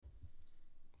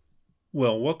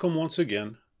Well, welcome once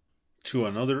again to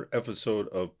another episode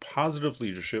of Positive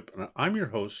Leadership, and I'm your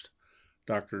host,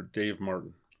 Dr. Dave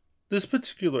Martin. This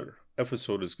particular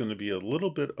episode is going to be a little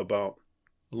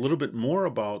bit more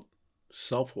about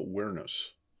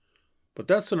self-awareness, but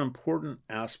that's an important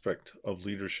aspect of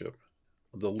leadership.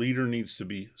 The leader needs to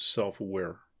be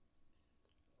self-aware.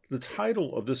 The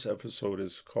title of this episode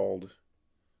is called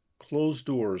Closed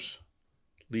Doors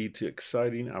Lead to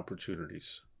Exciting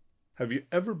Opportunities. Have you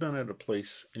ever been at a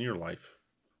place in your life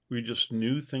where you just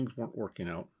knew things weren't working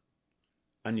out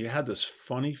and you had this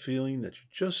funny feeling that you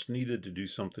just needed to do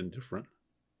something different,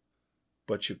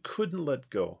 but you couldn't let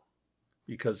go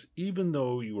because even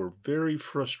though you were very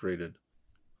frustrated,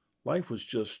 life was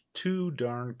just too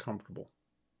darn comfortable?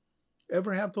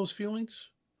 Ever have those feelings?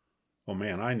 Oh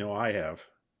man, I know I have.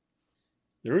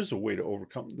 There is a way to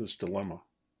overcome this dilemma.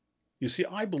 You see,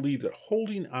 I believe that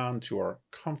holding on to our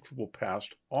comfortable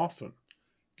past often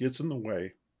gets in the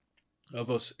way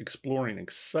of us exploring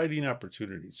exciting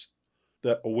opportunities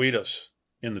that await us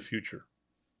in the future.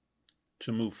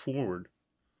 To move forward,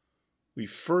 we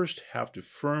first have to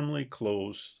firmly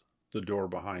close the door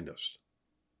behind us.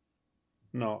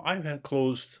 Now, I've had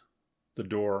closed the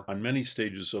door on many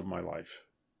stages of my life,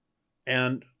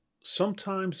 and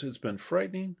sometimes it's been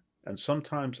frightening, and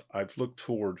sometimes I've looked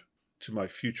forward to my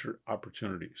future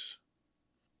opportunities.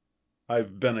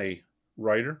 I've been a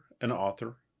writer, an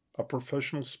author, a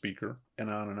professional speaker, and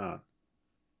on and on.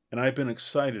 And I've been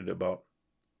excited about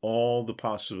all the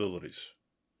possibilities.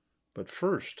 But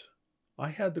first, I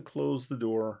had to close the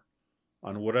door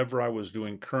on whatever I was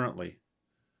doing currently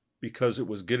because it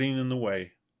was getting in the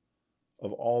way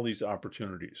of all these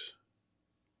opportunities.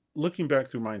 Looking back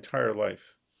through my entire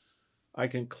life, I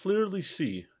can clearly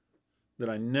see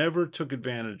that I never took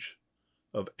advantage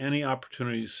of any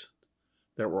opportunities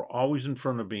that were always in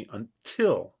front of me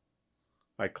until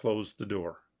I closed the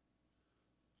door.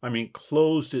 I mean,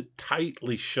 closed it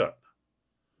tightly shut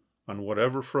on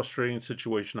whatever frustrating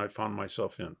situation I found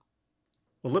myself in.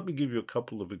 Well, let me give you a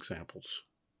couple of examples.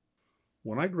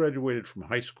 When I graduated from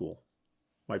high school,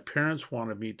 my parents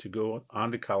wanted me to go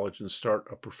on to college and start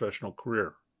a professional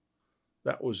career.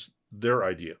 That was their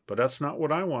idea, but that's not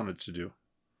what I wanted to do.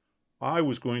 I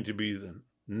was going to be the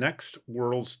next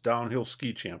world's downhill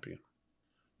ski champion.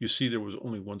 You see, there was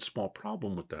only one small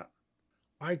problem with that.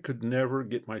 I could never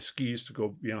get my skis to go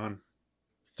beyond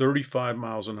 35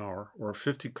 miles an hour or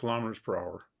 50 kilometers per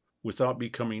hour without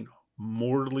becoming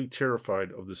mortally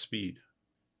terrified of the speed.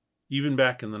 Even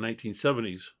back in the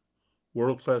 1970s,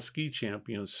 world-class ski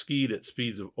champions skied at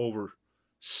speeds of over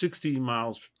 60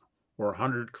 miles or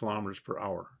 100 kilometers per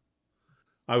hour.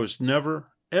 I was never,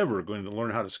 ever going to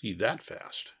learn how to ski that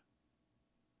fast.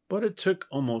 But it took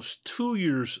almost 2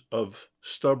 years of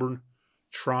stubborn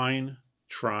trying,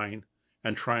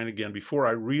 and trying again before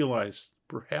I realized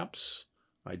perhaps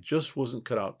I just wasn't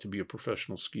cut out to be a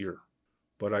professional skier.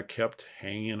 But I kept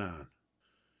hanging on.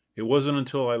 It wasn't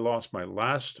until I lost my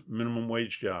last minimum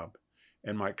wage job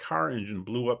and my car engine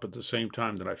blew up at the same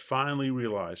time that I finally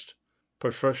realized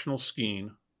professional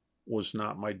skiing was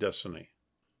not my destiny.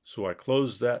 So I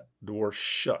closed that door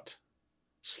shut,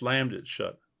 slammed it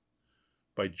shut,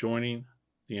 by joining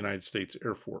the United States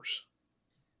Air Force.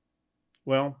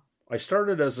 Well, I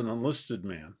started as an enlisted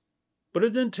man, but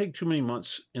it didn't take too many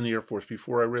months in the Air Force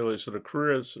before I realized that a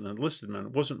career as an enlisted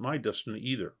man wasn't my destiny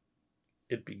either.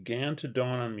 It began to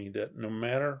dawn on me that no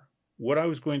matter what I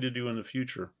was going to do in the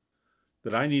future,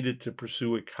 that I needed to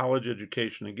pursue a college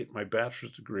education and get my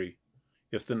bachelor's degree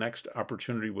if the next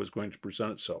opportunity was going to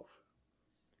present itself.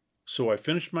 So I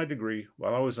finished my degree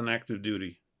while I was in active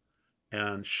duty,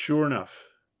 and sure enough,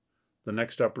 the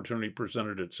next opportunity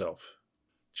presented itself.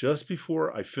 Just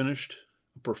before I finished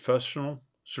a professional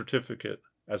certificate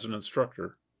as an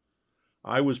instructor,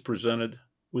 I was presented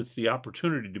with the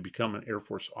opportunity to become an Air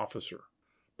Force officer.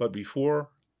 But before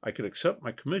I could accept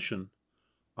my commission,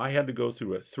 I had to go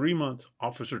through a 3-month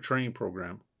officer training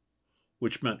program,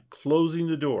 which meant closing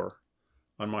the door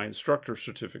on my instructor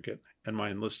certificate and my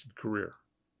enlisted career.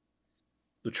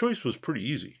 The choice was pretty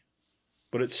easy,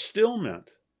 but it still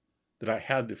meant that I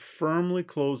had to firmly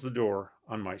close the door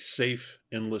on my safe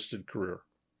enlisted career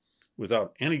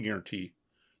without any guarantee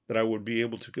that I would be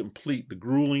able to complete the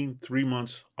grueling 3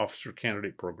 months officer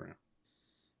candidate program.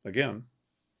 Again,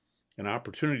 an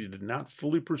opportunity did not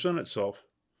fully present itself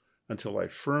until I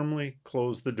firmly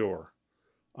closed the door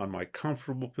on my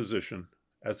comfortable position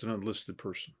as an enlisted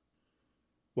person.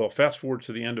 Well, fast forward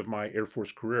to the end of my Air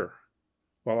Force career.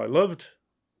 While I loved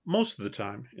most of the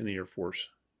time in the Air Force,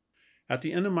 at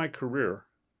the end of my career,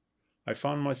 I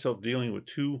found myself dealing with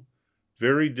 2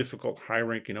 very difficult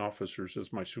high-ranking officers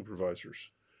as my supervisors.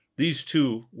 These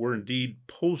two were indeed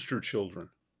poster children,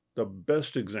 the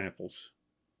best examples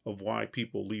of why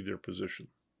people leave their position.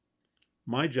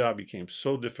 My job became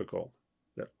so difficult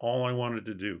that all I wanted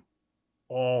to do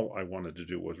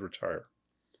was retire.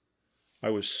 I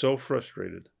was so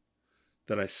frustrated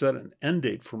that I set an end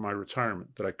date for my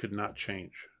retirement that I could not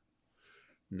change.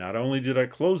 Not only did I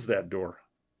close that door,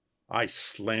 I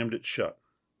slammed it shut.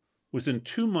 Within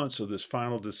 2 months of this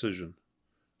final decision,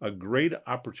 a great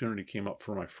opportunity came up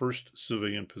for my first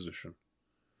civilian position.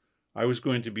 I was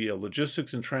going to be a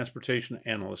logistics and transportation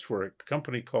analyst for a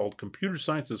company called Computer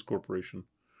Sciences Corporation,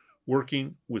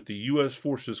 working with the U.S.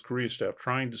 Forces Korea staff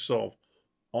trying to solve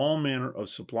all manner of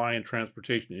supply and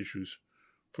transportation issues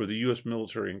for the U.S.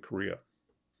 military in Korea.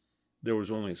 There was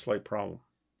only a slight problem.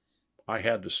 I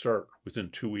had to start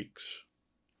within 2 weeks.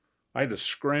 I had to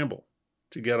scramble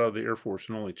to get out of the Air Force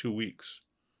in only 2 weeks.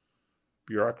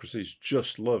 Bureaucracies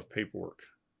just love paperwork.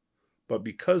 But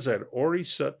because I had already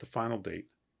set the final date,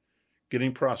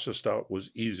 getting processed out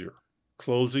was easier.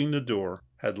 Closing the door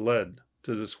had led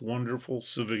to this wonderful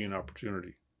civilian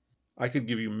opportunity. I could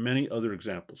give you many other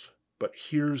examples, but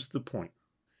here's the point.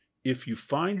 If you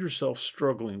find yourself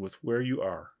struggling with where you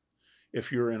are,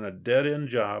 if you're in a dead-end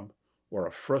job or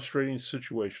a frustrating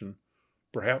situation,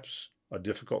 perhaps a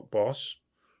difficult boss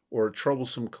or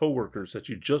troublesome coworkers that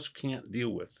you just can't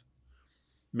deal with,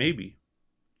 maybe,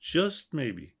 just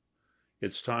maybe,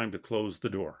 it's time to close the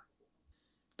door.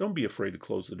 Don't be afraid to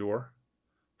close the door,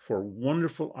 for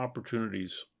wonderful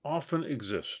opportunities often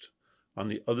exist on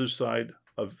the other side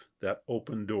of that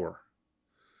open door.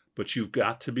 But you've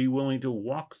got to be willing to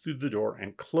walk through the door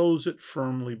and close it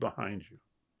firmly behind you.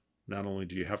 Not only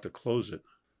do you have to close it,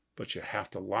 but you have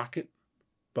to lock it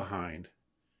behind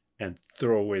and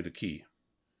throw away the key.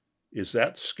 Is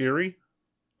that scary?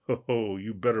 Oh,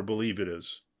 you better believe it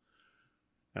is.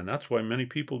 And that's why many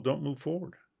people don't move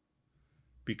forward,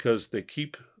 because they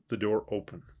keep the door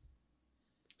open.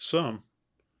 Some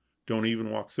don't even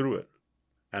walk through it,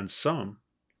 and some,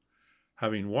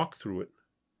 having walked through it,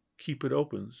 keep it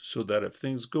open so that if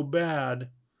things go bad,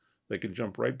 they can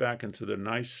jump right back into their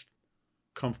nice,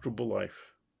 comfortable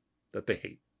life that they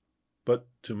hate. But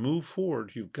to move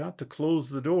forward, you've got to close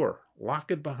the door, lock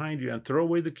it behind you, and throw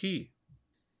away the key.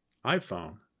 I've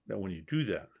found that when you do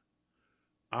that,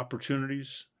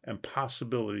 opportunities and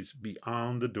possibilities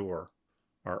beyond the door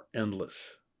are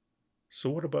endless. So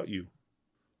what about you?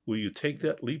 Will you take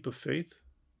that leap of faith?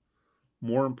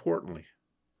 More importantly,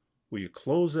 will you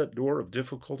close that door of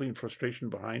difficulty and frustration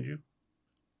behind you?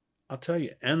 I'll tell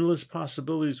you, endless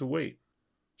possibilities await.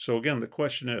 So again, the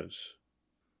question is,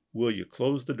 will you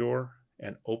close the door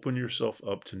and open yourself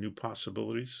up to new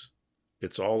possibilities?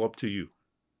 It's all up to you.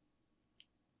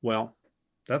 Well,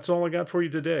 that's all I got for you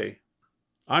today.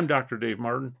 I'm Dr. Dave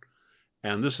Martin,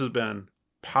 and this has been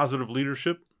Positive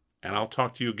Leadership, and I'll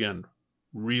talk to you again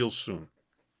real soon.